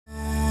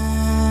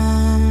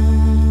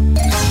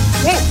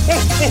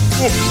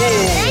Win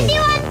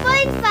Radio!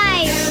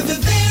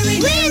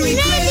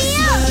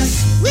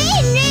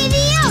 Win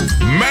Radio!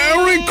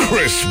 Merry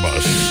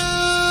Christmas!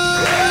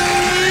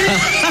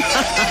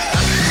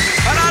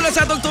 Panalo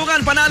sa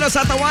tugtugan, panalo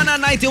sa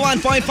tawanan,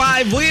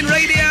 91.5 Win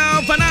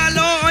Radio.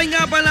 Panalo, oy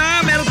nga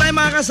pala, meron tayong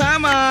mga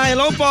kasama.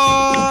 Hello po.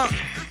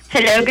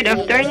 Hello, good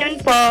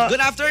afternoon po.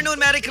 Good afternoon,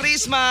 Merry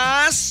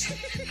Christmas.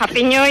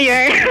 Happy New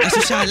Year.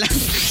 Asosyal.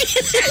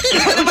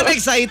 Ano naman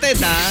excited,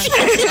 ha?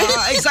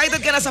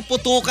 Excited ka na sa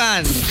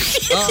putukan.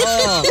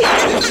 Oo.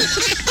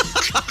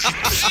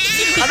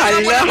 Ano nga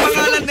pala ang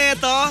pangalan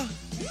nito?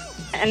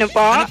 Ano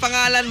po? Ano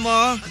pangalan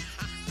mo?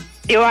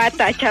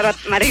 Diwata, charot,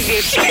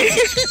 Maribit.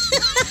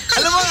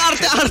 Alam mo ang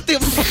arte-arte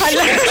mo.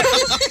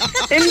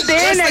 Hindi,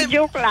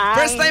 na-joke lang.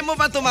 First time mo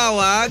ba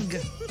tumawag?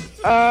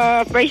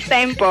 First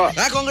time po.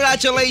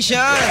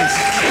 Congratulations!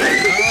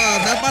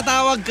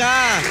 Napatawag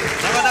ka.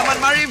 Ako naman,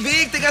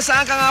 Marivic, tiga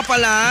saan ka nga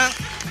pala?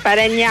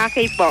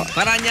 Paranaque po.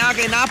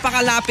 Paranaque,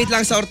 napakalapit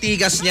lang sa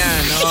Ortigas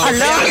niyan.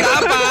 Kaya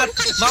dapat,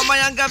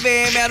 mamayang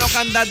gabi, meron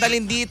kang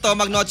dadalhin dito,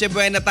 mag-Noche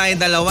Buena tayong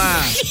dalawa.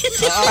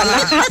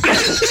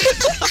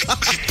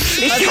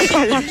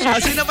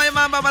 Sino ba yung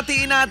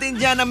mababatiin natin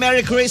dyan na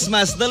Merry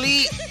Christmas?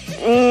 Dali!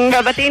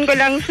 Babatiin ko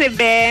lang si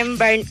Bem.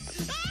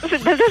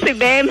 Basta si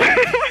Bem.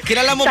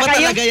 Kilala mo ba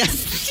talaga yan?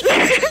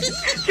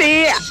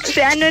 si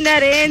ano na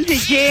rin, si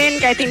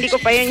Jen, kahit hindi ko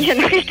pa yun siya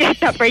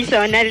nakikita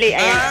personally.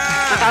 Ayan,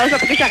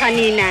 nakausap ko siya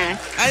kanina.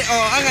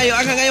 Ay,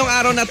 ngayong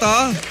araw na to?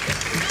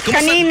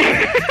 Kanina.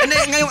 Hindi,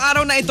 ngayong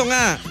araw na ito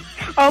nga.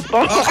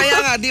 Opo. Kaya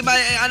nga, di ba,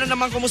 ano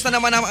naman, kumusta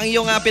naman ang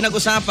iyong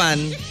pinag-usapan?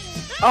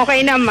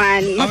 Okay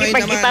naman. Okay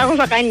Makipagkita ko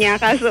sa kanya,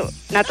 kaso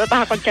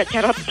natatakot siya,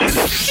 charot.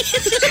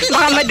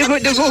 Baka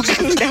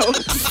madugo-dugugan daw.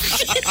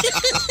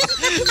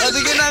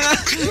 Sige na nga.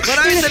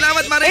 Maraming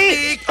salamat,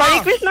 Marivic.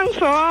 Request ng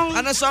song.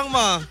 Ano song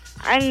mo?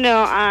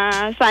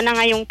 Sana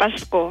ngayong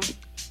Pasko.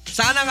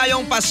 Sana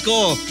ngayong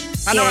Pasko.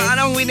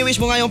 Anong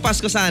wini-wish mo ngayong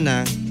Pasko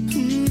sana?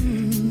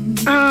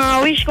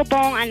 Wish ko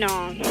pong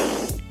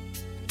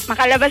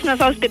makalabas na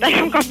sa ospital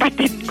yung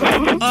kapatid ko.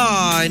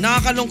 Ay,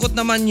 nakakalungkot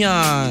naman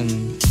yan.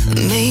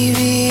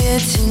 Maybe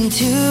it's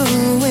intuition,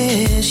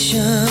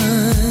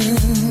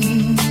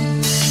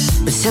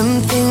 but some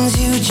things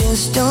you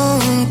just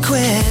don't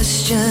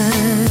question.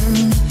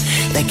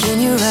 Like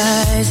in your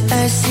eyes,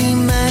 I see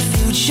my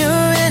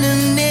future in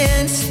an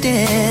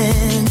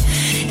instant.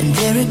 And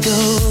there it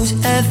goes,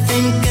 I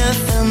think I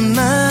found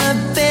my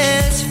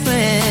best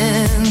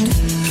friend.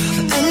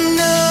 I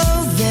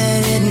know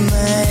that it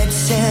might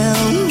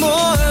sound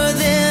more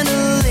than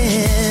a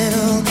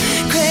little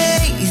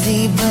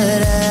crazy,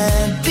 but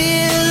I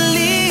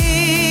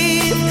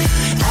believe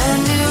I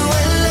knew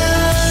I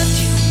loved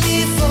you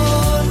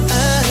before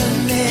I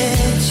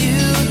met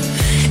you.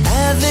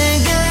 I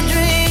think I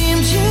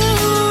dreamed you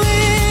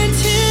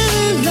into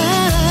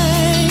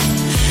life.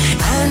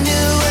 I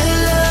knew I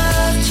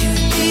loved you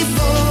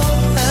before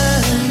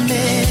I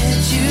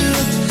met you.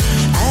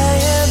 I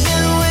have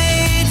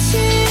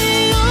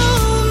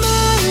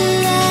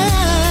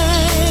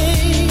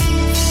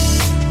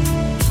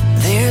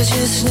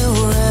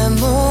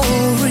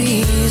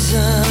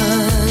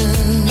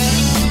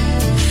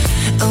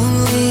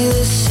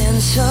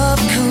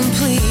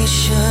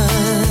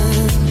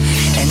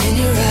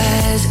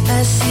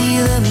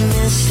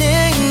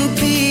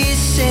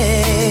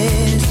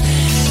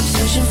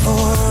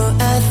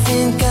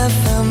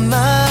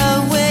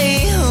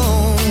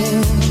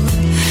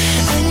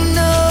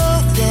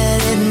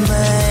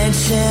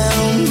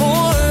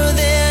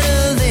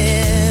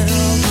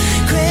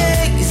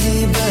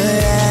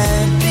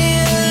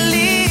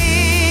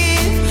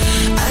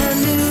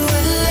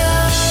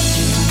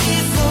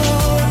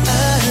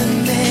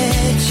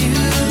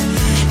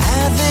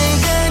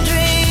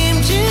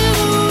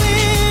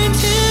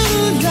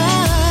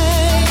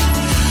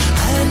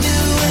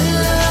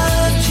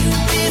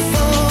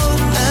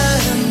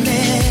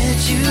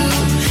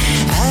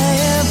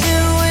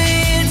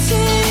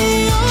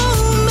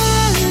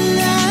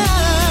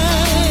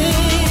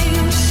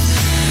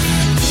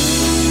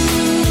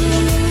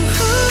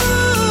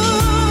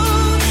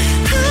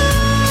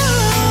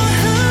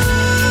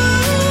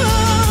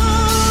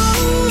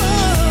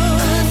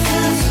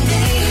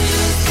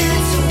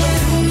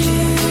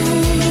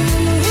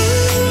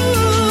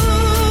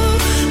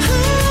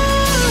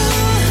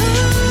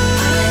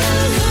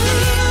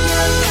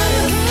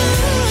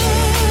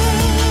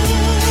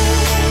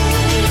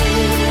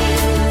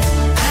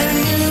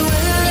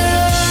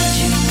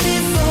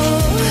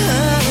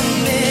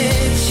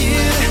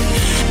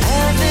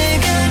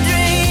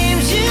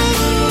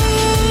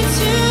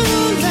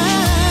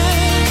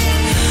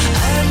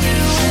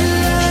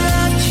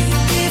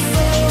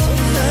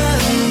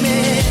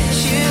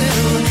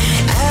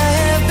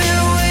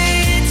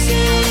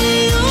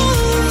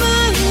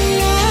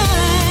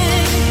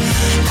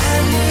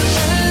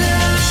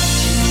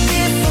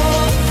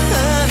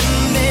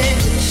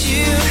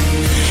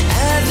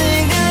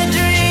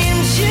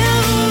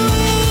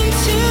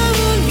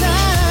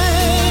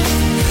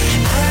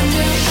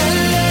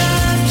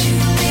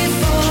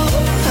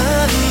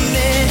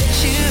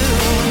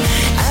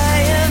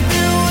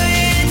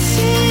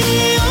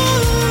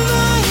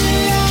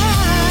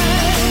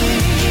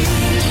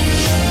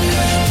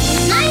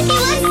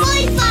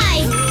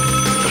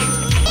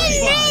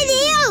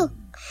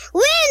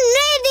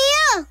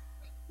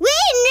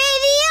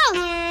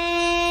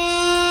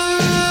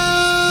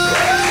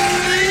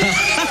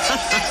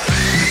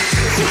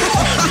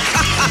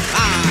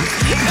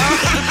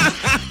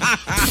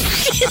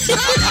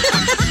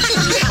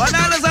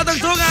Panalo sa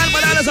tugtugan,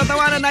 panalo sa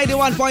Tawanan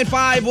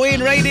 91.5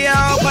 Win Radio.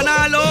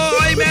 Panalo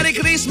ay Merry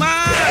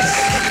Christmas!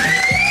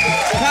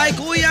 Kay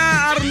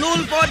Kuya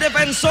Arnulfo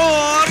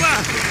Defensor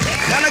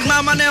na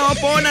nagmamaneho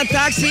po ng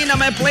taxi na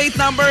may plate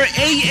number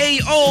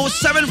AAO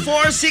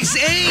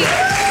 7468.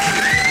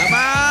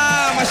 Aba,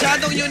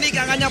 masyadong unique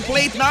ang kanyang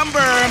plate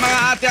number, mga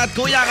ate at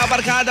kuya,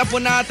 kabarkada po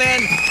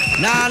natin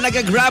na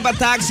nag-grab a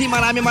taxi.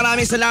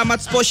 Maraming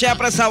salamat po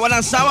syempre sa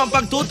walang sawang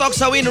pagtutok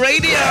sa Win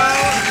Radio.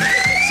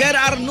 Sir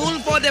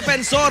Arnulfo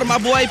Defensor,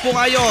 mabuhay po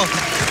kayo.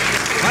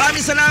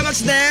 Maraming salamat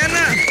din.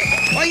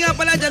 O nga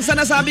pala dyan sa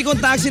nasabi kong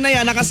taxi na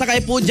yan,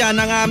 nakasakay po dyan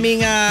ang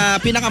aming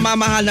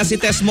pinakamamahal na si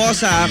Tess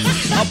Mosa.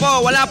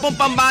 Opo, wala pong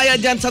pambayad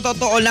dyan sa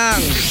totoo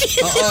lang.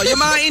 Oo, yung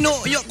mga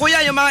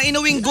kuya, yung mga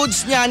inuwing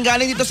goods niyan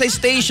galing dito sa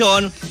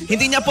station,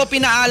 hindi niya po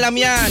pinaalam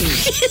yan.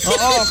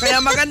 Oo,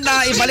 kaya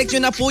maganda, ibalik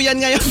nyo na po yan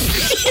ngayon.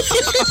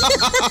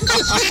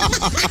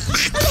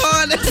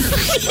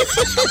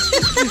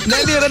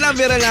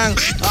 Biro lang.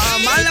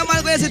 Mahal na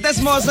mahal ko yan si Tess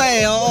Mosa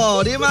eh.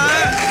 Oo, di ba?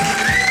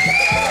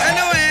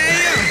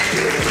 Anyway,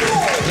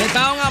 may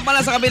tao nga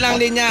pala sa kabilang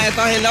linya.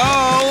 Ito, hello?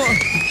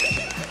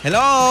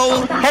 Hello?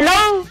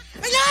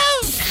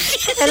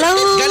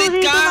 Galit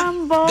Rico ka?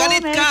 Mambo.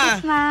 Galit Merry ka?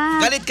 Christmas.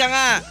 Galit ka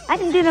nga. Ay,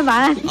 hindi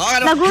naman. Oh,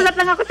 ano? Nagulat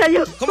lang ako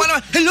sa'yo. Kumano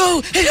naman,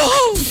 hello?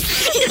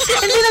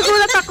 Hindi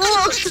nagulat ako.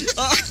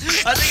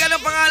 Ate ka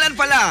ng pangalan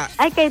pala.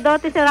 Ay, kay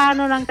Dottie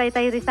Serrano lang,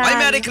 Taytay Rizal. Ay,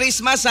 Merry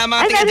Christmas sa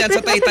mga Ay, tiga Merry dyan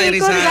sa Christmas, Taytay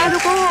Rico, Rizal. regalo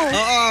ko.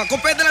 Oo,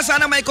 kung pwede na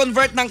sana may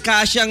convert ng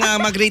cash yung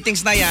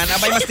mag-greetings na yan.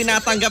 Abay, mas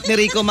tinatanggap ni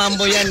Rico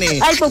Mambo yan eh.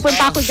 Ay,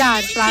 pupunta ako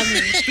dyan,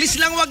 promise. Please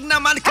lang wag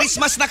naman,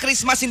 Christmas na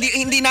Christmas,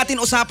 hindi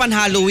natin usapan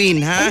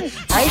Halloween, ha?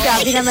 Ay,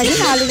 grabe naman yun.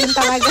 Halloween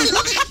talaga.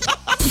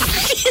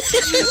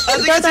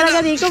 Ikaw talaga,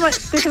 Rico.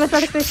 Christmas na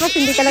Christmas,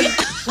 hindi ka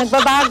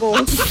nagbabago.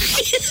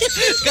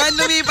 Kahit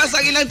lumipas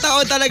ang ilang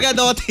taon talaga,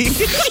 Doti.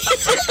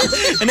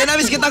 Hindi,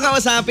 namiss kita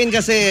kausapin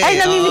kasi. Ay,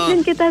 namimiss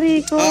din kita,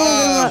 Rico.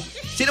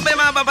 Sino ba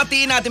yung mga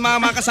babatiin natin,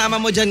 mga kasama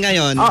mo dyan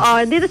ngayon? Oo,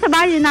 dito sa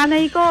bahay, yung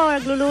nanay ko,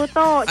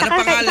 nagluluto. Ano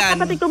pangalan? Sa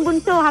kapatid kong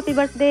bunso, happy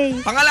birthday.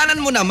 Pangalanan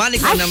mo naman,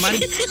 ikaw naman.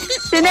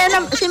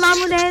 Si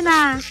Mamu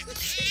Nena.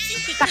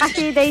 Saka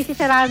si Daisy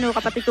Serrano,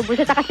 kapatid ko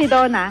bunso. Saka si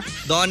Donna.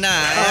 Donna,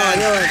 Oo,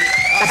 ayan. yun.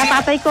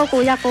 Saka tatay ko,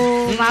 kuya ko,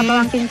 mga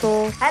pamangkin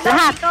ko.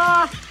 Lahat.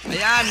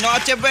 Ayan,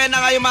 Noche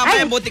Buena kayo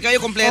mamaya. Ay. Buti kayo,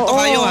 kompleto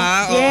Oo, kayo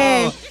ha. Oo.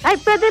 Yes. Ay,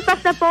 pwede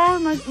pass na po.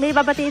 May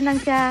babatiin lang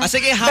siya.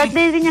 Sige,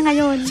 Birthday din niya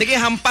ngayon. Sige,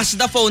 hampas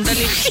the phone,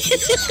 dali.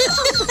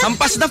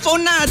 Hampas the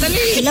phone na,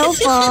 dali. Hello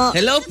po.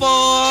 Hello po.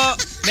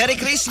 Merry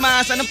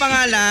Christmas. Anong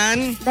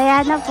pangalan?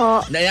 Diana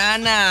po.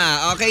 Diana.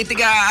 Okay,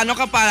 tiga, ano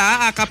ka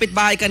pala?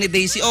 Kapitbahay ka ni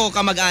Daisy o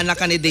kamag-anak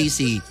ka ni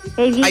Daisy?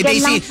 Kaibigan Ay,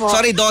 Daisy. lang po.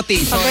 Sorry, Dottie.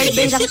 Sorry,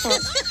 Birthday Daisy. lang po.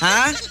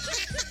 Ha?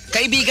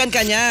 Kaibigan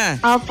ka niya.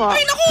 Opo.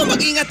 Ay, naku,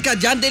 mag-ingat ka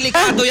dyan.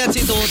 Delikado yan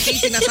si Dottie.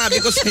 Sinasabi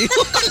ko sa'yo.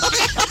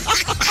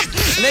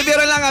 Hindi,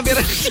 biro lang ha.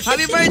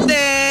 Happy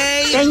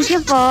birthday! Thank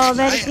you po.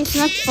 Merry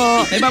Christmas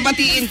po. May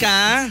babatiin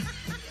ka?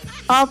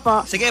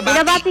 Opo. Sige, bati.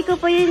 Binabati ko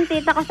po yung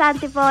tita ko sa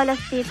Antipolas,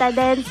 tita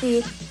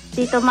Dency,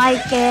 tito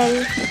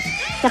Michael,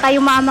 saka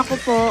yung mama ko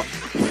po.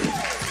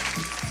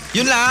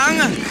 Yun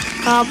lang.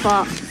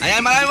 Opo. Ayan,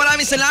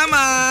 maraming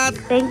salamat.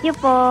 Thank you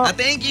po.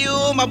 Thank you.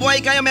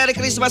 Mabuhay kayo. Merry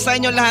Christmas sa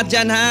inyo lahat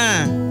dyan,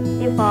 ha?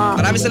 Thank you po.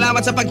 Maraming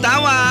salamat sa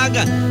pagtawag.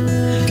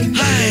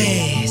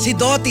 Ay, si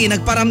Dottie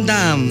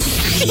nagparamdam.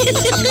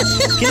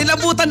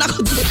 Kinilabutan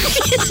ako.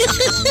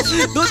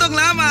 Dudong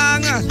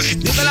lamang.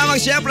 Dito lamang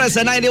syempre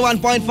sa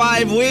 91.5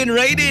 Win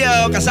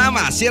Radio.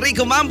 Kasama si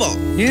Rico Mambo.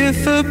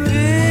 If a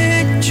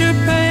picture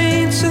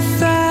paints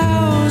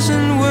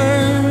 1,000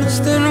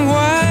 words, then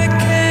why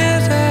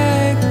can't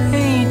I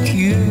paint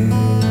you?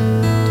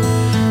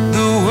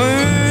 The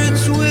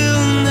words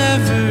will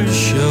never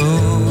show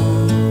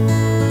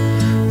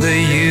the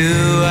you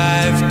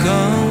I've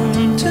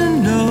come to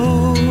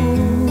know.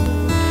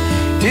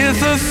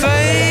 If a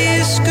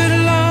face could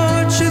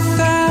launch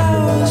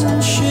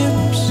 1,000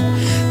 ships,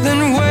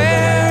 then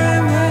where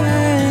am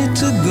I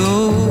to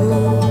go?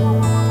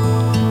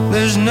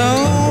 There's no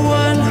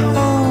one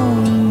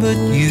home but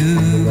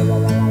you.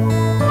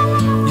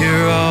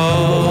 You're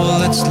all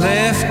that's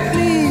left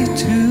me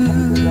to.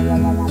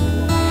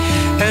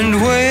 And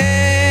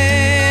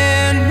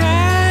when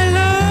my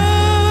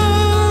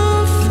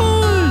love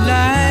for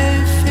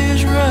life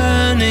is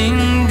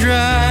running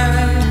dry,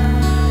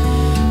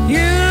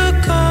 you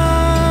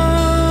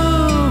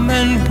come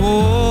and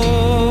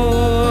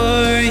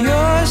pour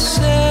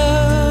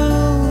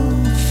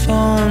yourself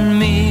on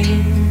me.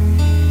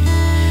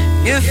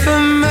 If a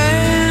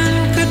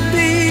man could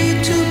be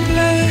two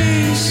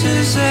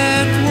places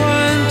at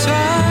one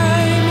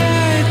time,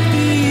 I'd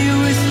be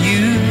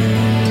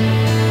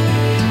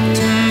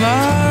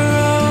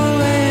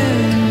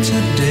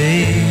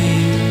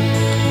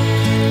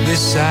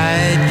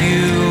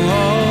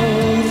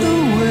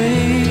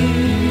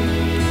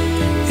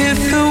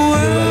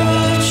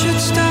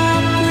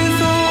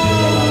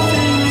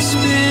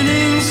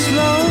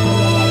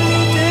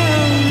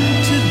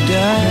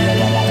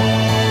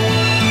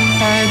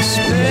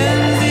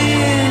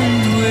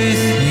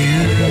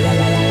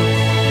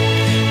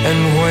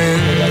And when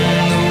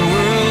the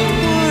world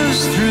was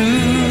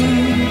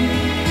through,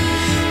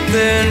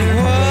 then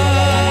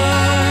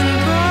one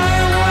by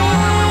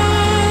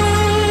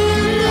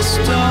one the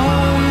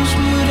stars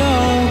would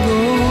all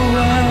go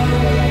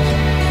out.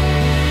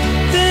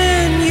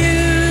 Then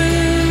you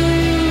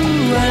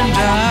and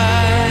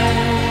I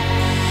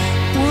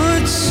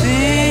would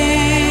simply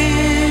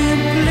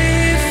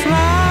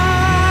fly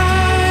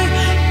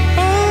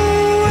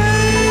away.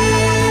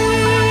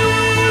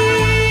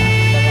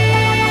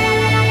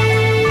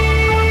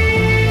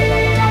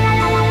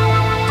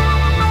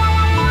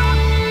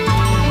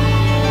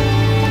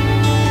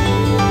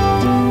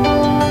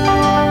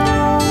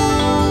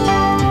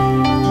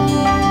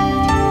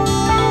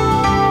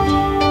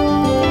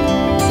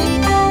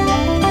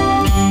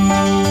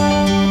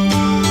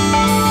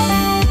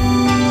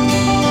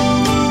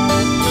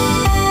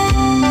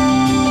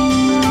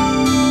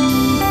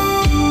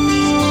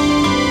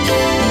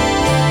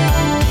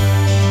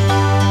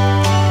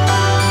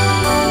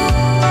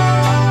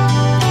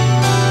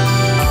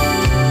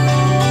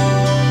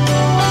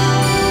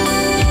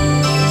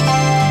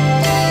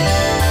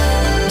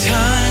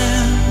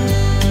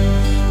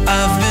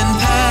 I've been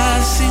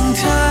passing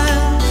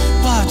time,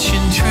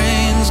 watching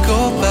trains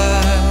go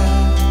by.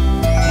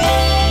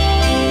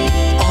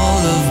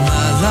 All of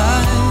my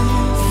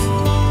life,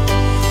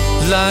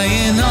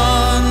 lying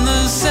on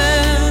the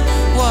sand,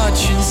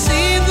 watching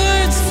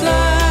seabirds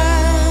fly,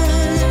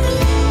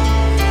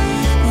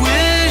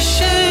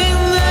 wishing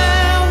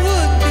there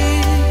would be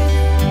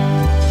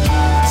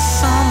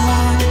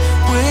someone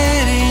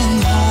waiting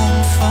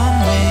home for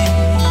me.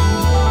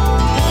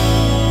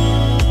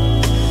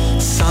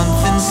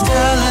 Something's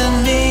telling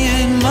me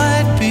it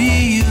might be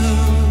you.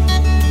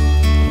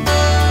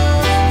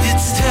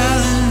 It's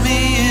telling me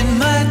it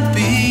might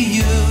be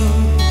you.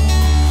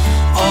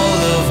 All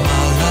of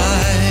my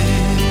life,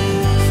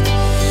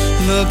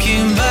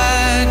 looking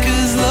back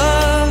as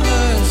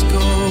lovers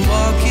go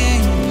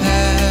walking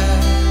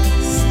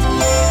past.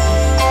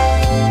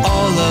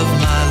 All of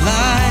my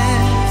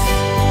life,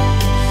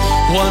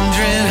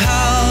 wondering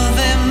how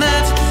they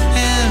met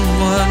and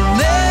what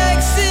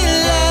makes it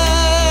last.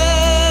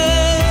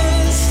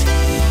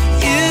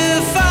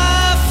 If I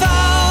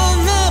found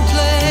the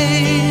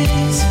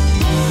place,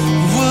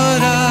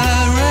 would I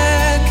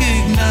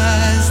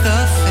recognize the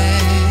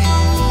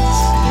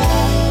face?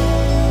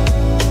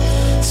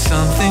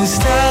 Something's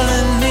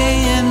telling me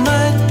it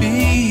might be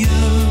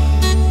you.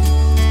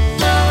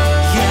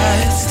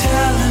 Yeah, it's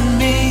telling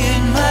me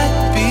it might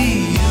be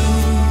you.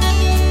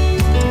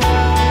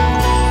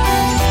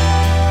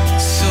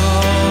 So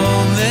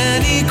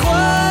many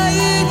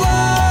quiet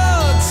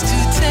walks to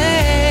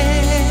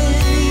take,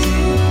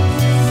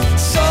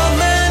 so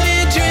many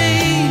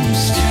dreams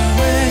to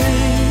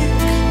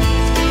wake,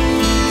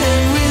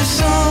 and we've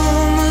so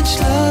much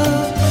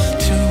love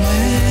to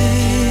make.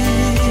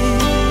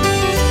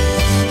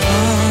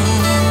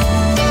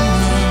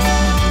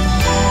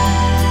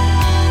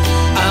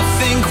 I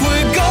think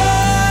we're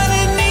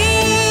gonna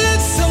need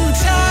some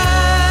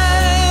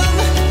time.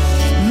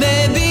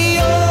 Maybe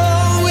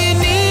all we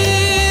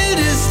need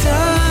is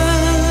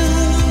time.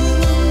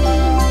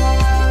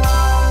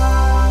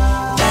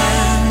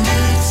 And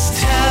it's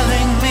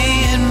telling me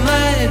it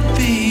might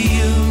be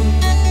you.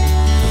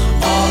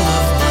 All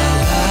of my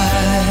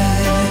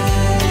life.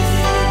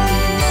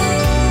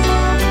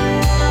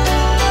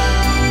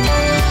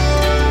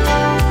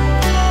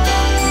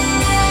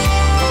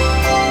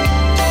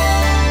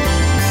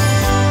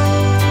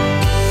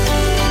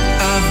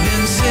 I've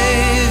been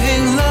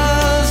saving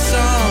love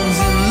songs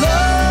and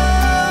lullabies,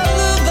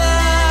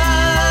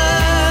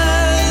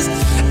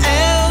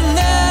 and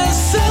there's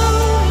so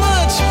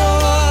much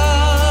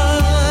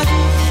more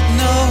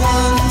no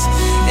one's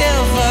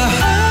ever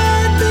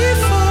heard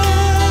before.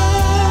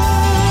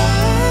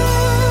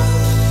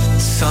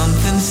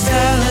 Something's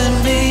telling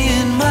me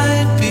it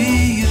might be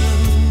you.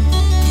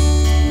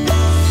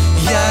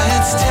 Yeah,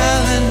 it's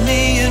telling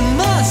me it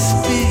must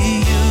be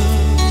you.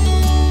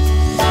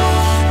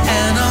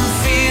 And I'm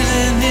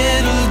feeling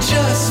it'll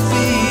just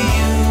be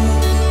you.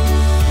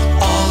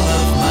 All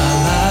of my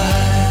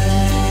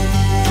life.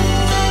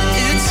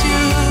 It's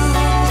you.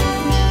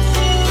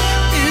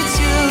 It's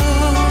you.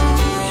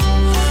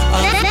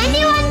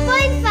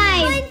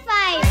 91.5.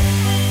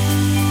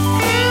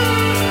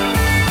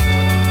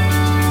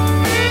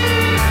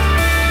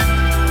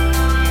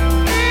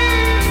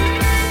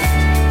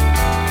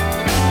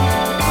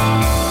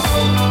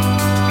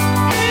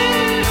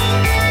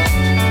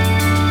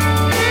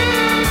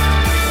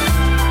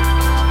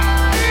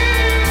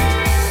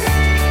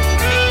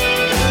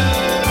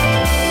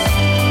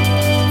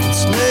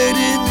 It's late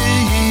in the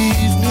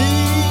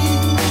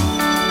evening.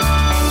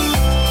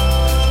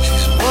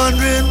 She's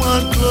wondering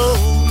what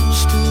clothes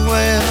to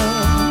wear.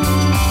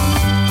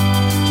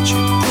 She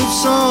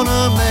puts on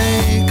her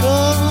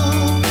makeup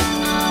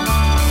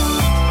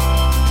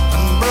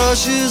and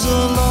brushes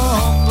her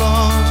long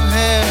blonde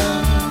hair.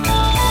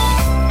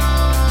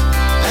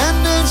 And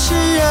then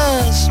she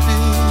asks me,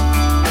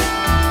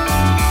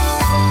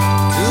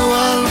 do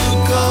I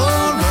look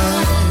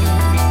alright?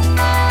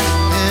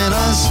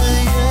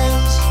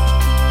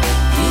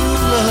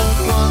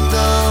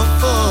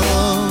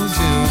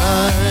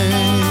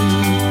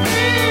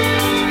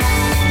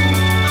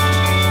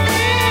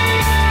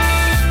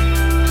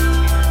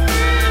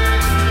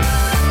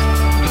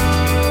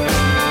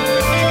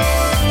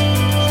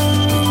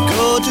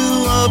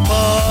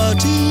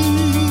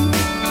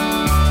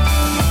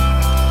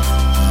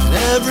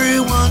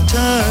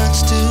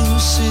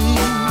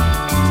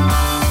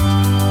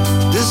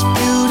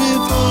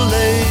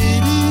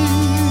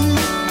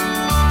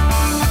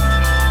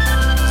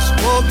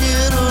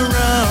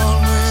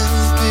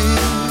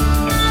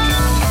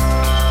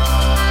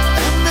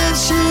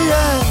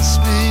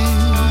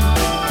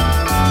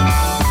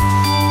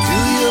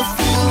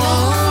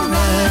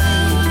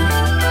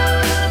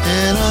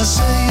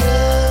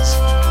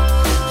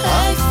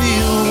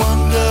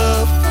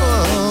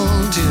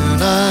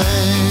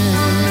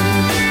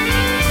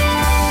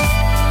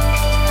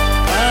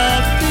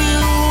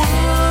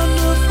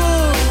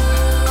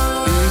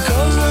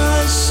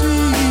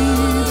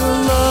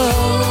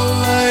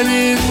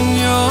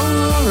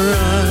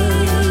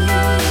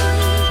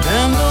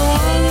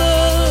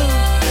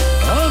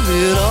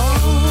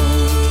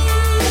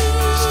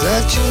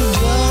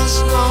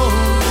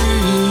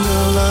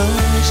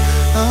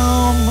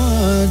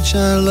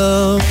 much I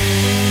love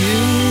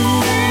you.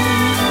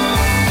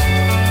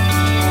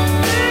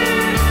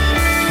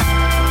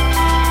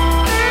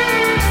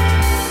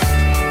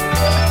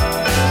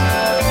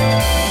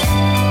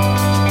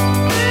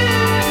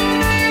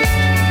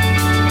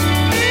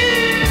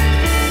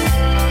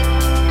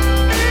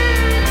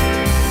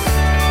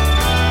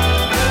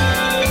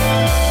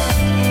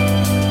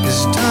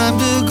 It's time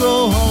to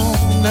go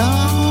home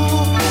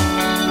now,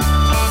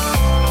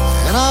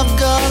 and I've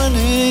got an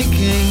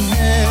aching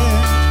head.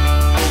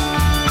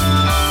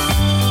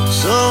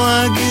 So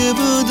I give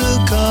her the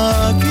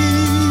car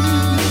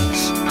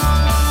keys,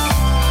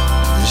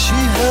 and she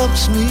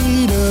helps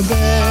me to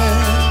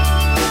bed.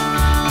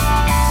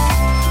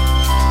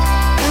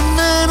 And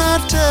then I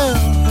tell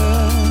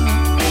her,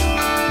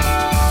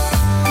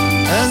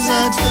 as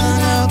I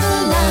turn out the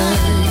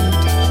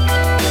light,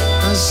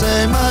 I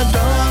say, my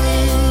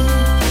darling,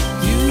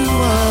 you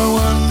are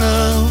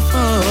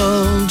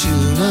wonderful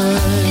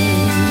tonight.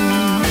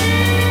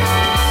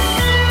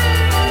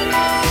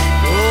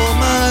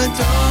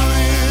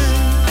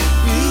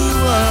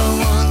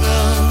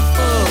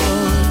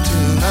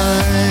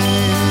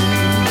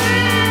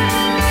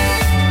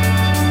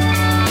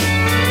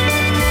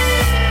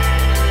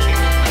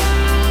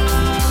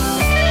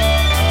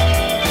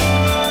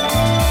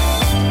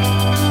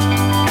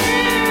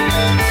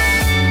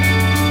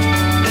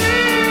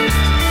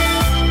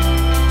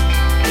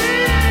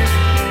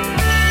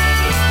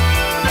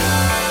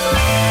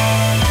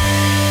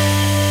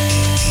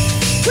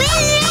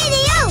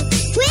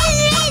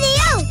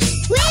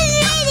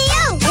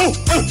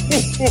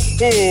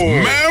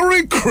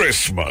 Merry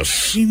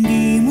Christmas!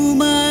 Hindi mo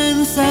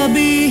man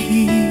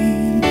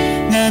sabihin,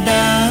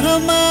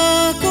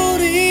 nadarama ko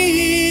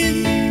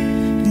rin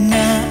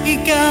na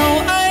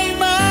ikaw ay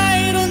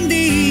mayroon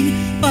din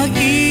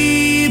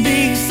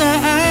pag-ibig sa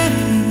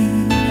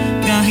akin.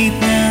 Kahit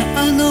na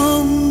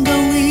anong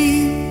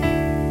gawin,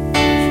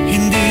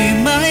 hindi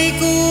may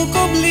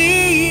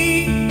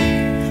kukubli.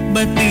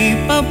 Ba't di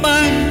pa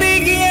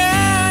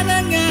pagbigyan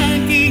ang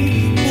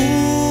aking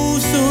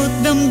puso't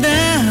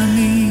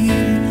damdamin?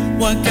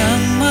 Huwag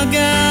kang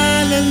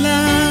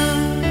mag-alala,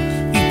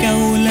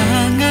 ikaw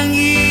lang ang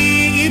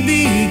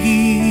iibigin.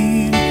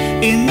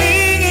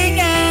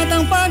 Iniingat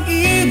ang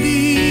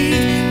pag-ibig,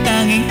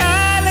 tanging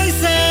alay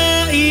sa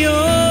iyo.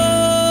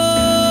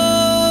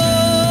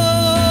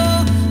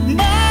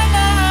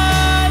 Mga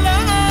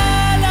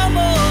alaala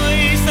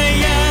mo'y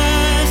saya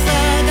sa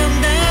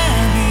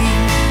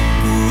damdamin,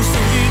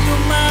 puso'y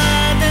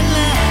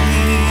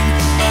dumadalangin,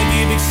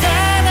 pag-ibig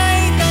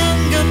sana'y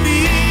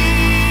tanggapin.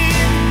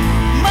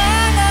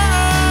 Mga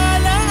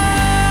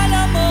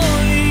alaala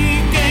mo'y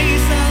kay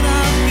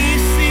sarap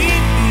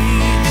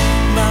isipin,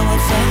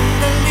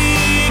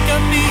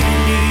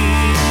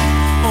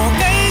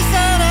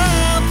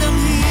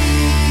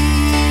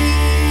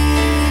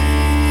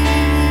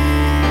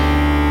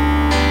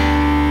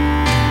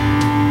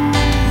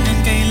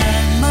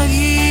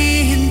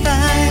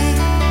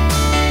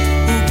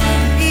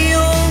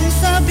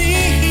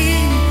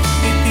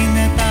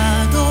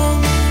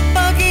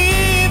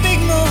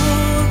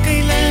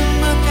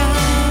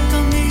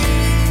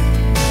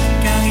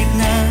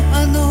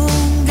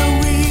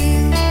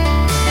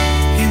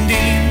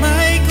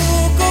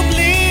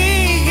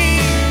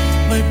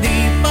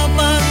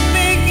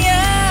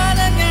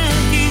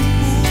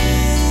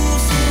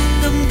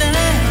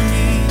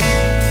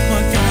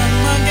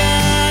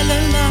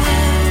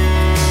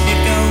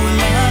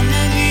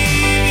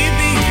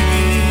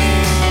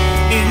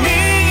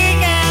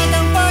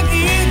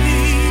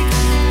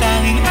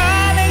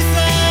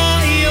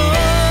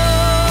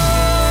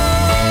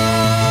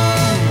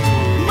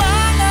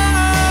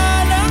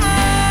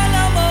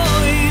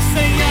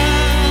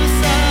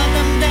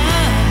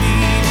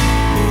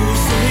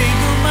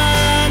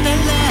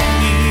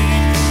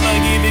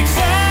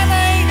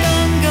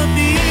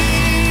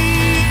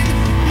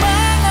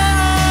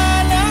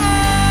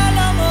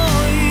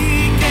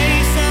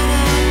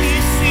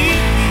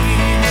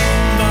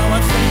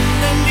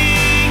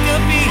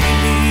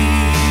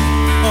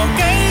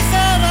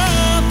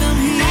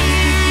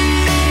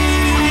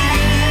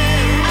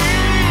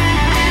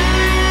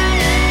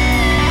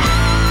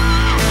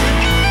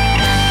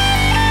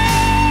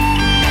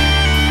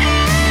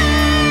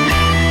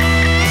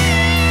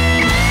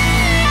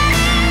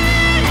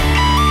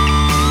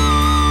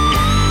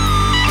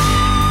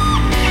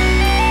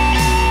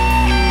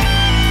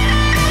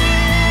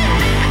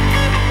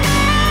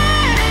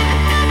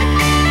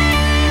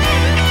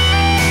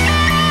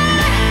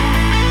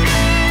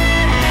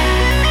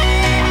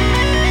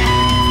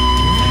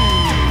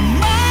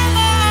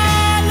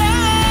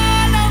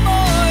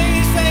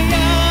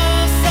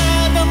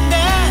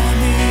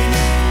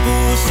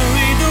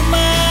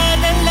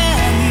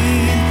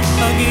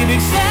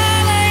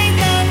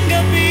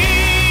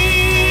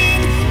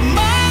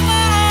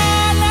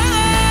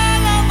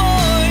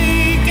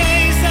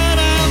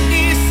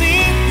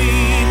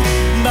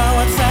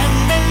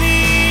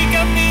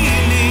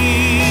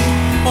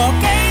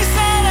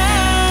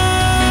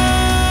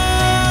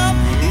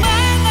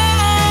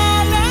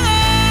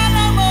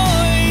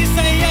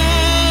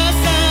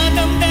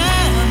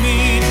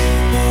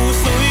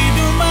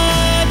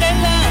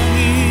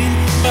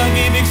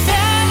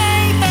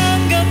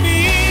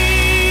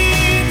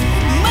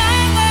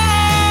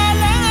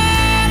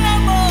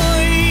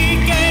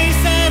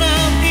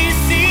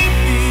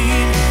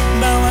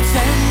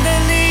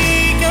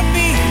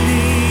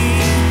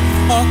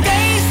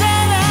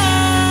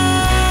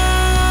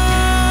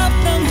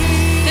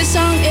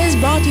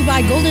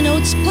 by Golden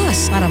Oats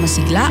Plus para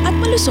masigla at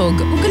malusog.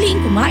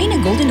 Ugaliin kumain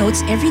ng Golden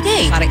Oats every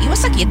day para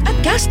iwas sakit at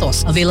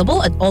gastos.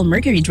 Available at all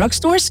Mercury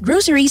drugstores,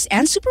 groceries,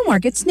 and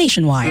supermarkets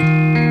nationwide.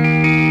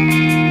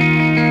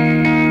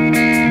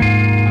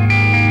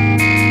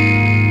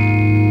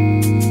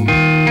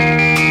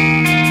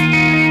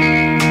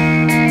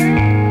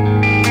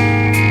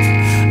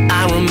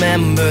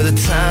 Remember the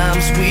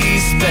times we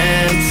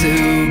spent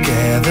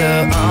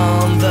together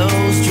on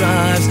those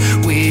drives.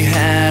 We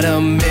had a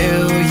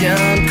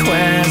million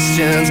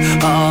questions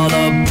all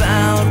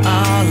about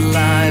our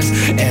lives.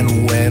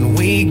 And when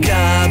we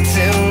got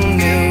to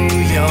New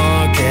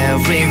York,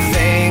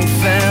 everything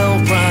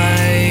felt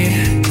right.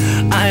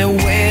 I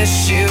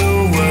wish you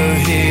were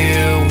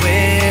here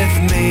with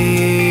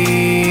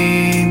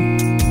me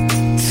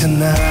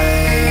tonight.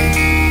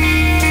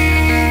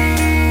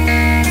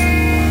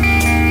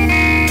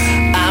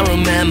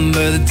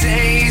 Remember the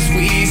days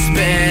we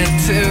spent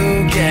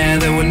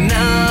together were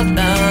not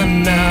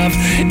enough,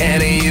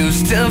 and it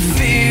used to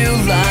feel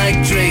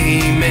like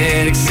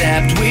dreaming,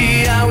 except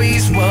we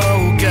always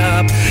woke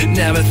up.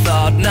 Never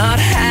thought not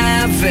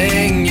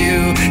having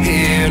you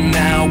here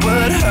now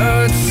would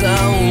hurt so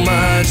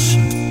much.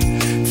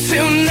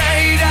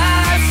 Tonight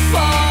I've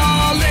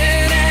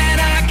fallen and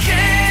I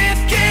can't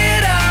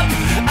get up.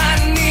 I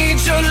need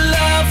your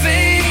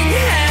loving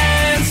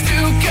hands to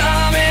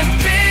come and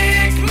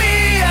pick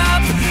me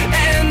up.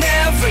 And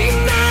every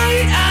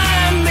night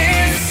I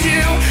miss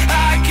you,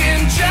 I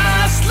can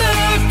just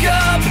look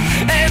up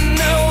and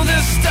know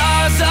the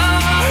stars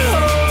are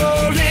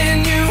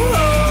holding you,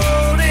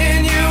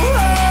 holding you,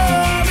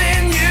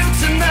 holding you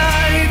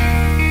tonight.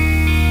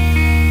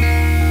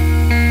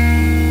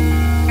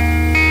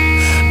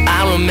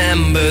 I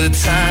remember the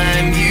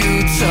time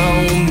you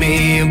told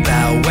me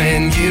about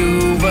when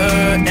you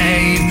were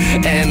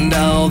 8, and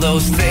all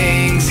those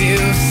things you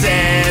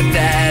said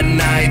that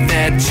night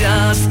that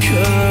just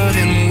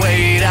couldn't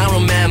wait. I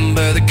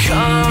remember the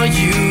car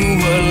you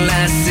were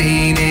last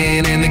seen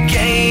in, and the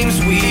games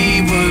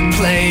we would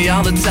play,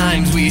 all the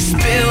times we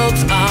spilled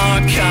our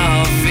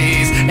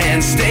coffees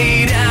and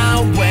stayed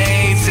out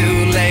way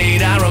too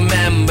late. I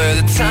remember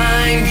the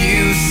time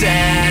you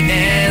sat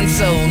and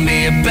told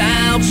me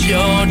about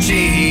your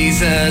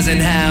Jesus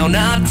and how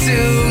not to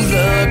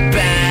look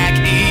back,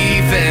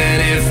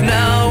 even if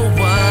no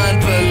one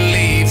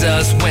believes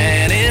us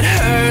when it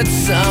hurts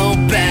so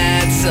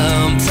bad.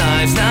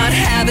 Sometimes not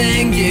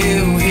having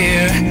you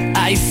here,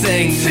 I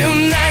sing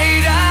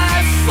tonight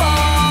I've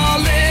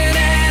fallen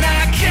and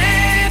I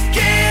can't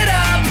get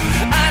up.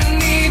 I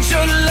need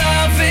your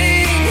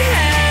loving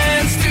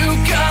hands to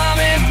come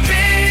and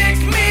pick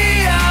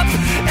me up.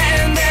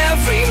 And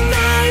every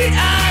night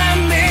I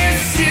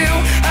miss you,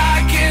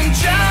 I can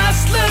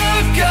just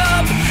look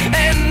up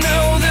and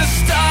know the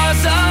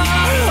stars are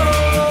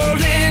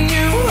holding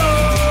you,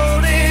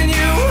 holding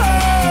you,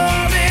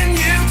 holding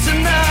you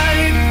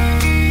tonight.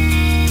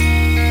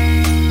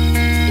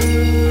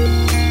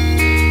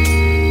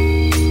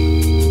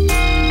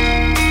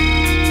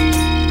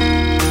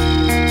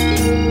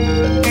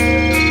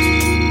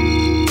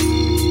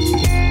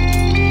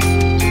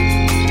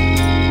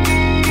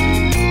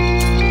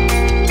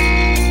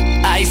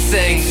 I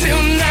sing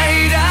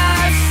tonight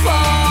I've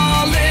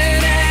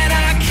fallen and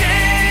I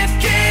can't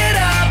get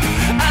up.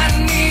 I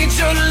need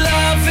your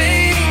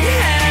loving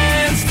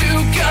hands to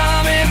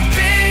come and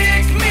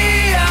pick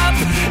me up.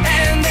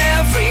 And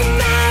every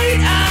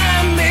night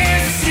I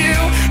miss you,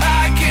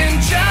 I can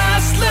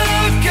just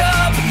look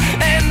up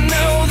and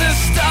know the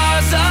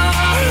stars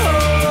are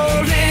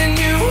holding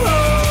you,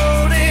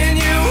 holding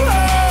you,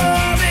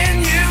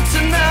 holding you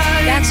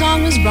tonight. That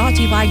song was brought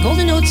to you by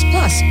Golden Oats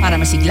Plus para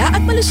masigla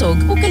at malusog.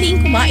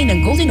 Ugaliin kumain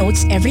ng Golden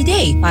Oats every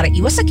day para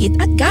iwas sakit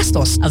at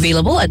gastos.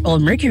 Available at all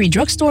Mercury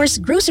drugstores,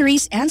 groceries, and